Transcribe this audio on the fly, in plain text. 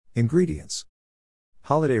Ingredients: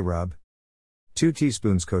 holiday rub, 2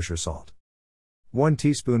 teaspoons kosher salt, 1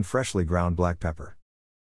 teaspoon freshly ground black pepper,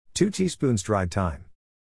 2 teaspoons dried thyme,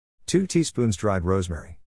 2 teaspoons dried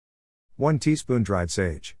rosemary, 1 teaspoon dried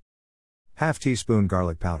sage, ½ teaspoon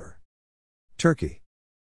garlic powder. Turkey: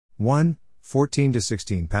 1 14 to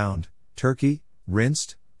 16 pound turkey,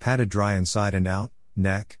 rinsed, patted dry inside and out,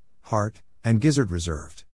 neck, heart, and gizzard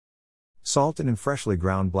reserved. Salt and freshly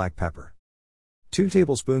ground black pepper. 2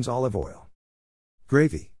 tablespoons olive oil.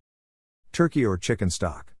 Gravy: turkey or chicken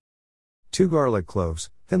stock. 2 garlic cloves,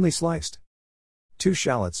 thinly sliced. 2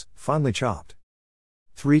 shallots, finely chopped.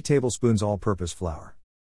 3 tablespoons all-purpose flour.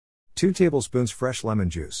 2 tablespoons fresh lemon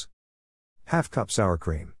juice. ½ cup sour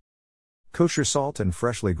cream. Kosher salt and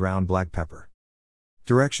freshly ground black pepper.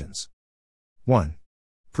 Directions: 1.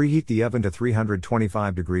 Preheat the oven to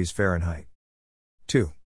 325 degrees Fahrenheit.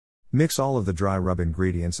 2. Mix all of the dry rub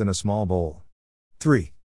ingredients in a small bowl.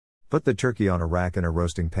 3. Put the turkey on a rack in a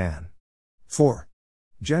roasting pan. 4.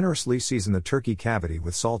 Generously season the turkey cavity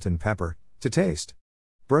with salt and pepper, to taste.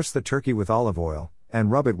 Brush the turkey with olive oil,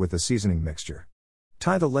 and rub it with the seasoning mixture.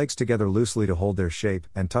 Tie the legs together loosely to hold their shape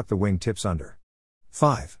and tuck the wing tips under.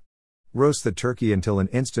 5. Roast the turkey until an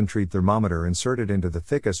instant-read thermometer inserted into the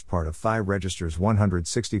thickest part of thigh registers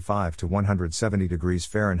 165 to 170 degrees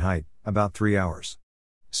Fahrenheit, about 3 hours.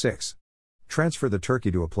 6. Transfer the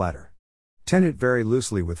turkey to a platter. Tin it very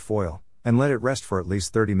loosely with foil, and let it rest for at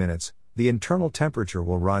least 30 minutes, the internal temperature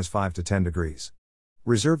will rise 5 to 10 degrees.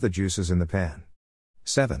 Reserve the juices in the pan.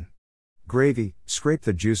 7. Gravy: scrape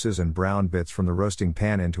the juices and brown bits from the roasting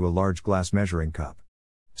pan into a large glass measuring cup.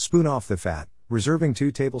 Spoon off the fat, reserving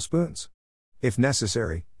 2 tablespoons. If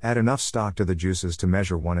necessary, add enough stock to the juices to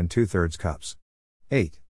measure 1 2/3 cups.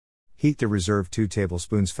 8. Heat the reserved 2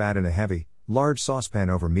 tablespoons fat in a heavy, large saucepan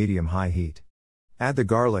over medium-high heat. Add the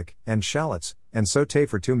garlic and shallots, and sauté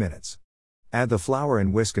for 2 minutes. Add the flour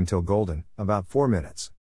and whisk until golden, about 4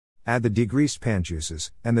 minutes. Add the degreased pan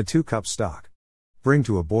juices, and the 2 cups stock. Bring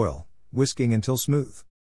to a boil, whisking until smooth.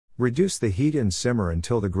 Reduce the heat and simmer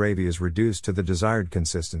until the gravy is reduced to the desired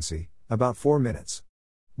consistency, about 4 minutes.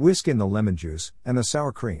 Whisk in the lemon juice, and the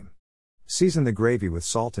sour cream. Season the gravy with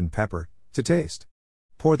salt and pepper, to taste.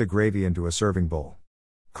 Pour the gravy into a serving bowl.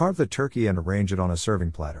 Carve the turkey and arrange it on a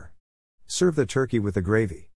serving platter. Serve the turkey with the gravy.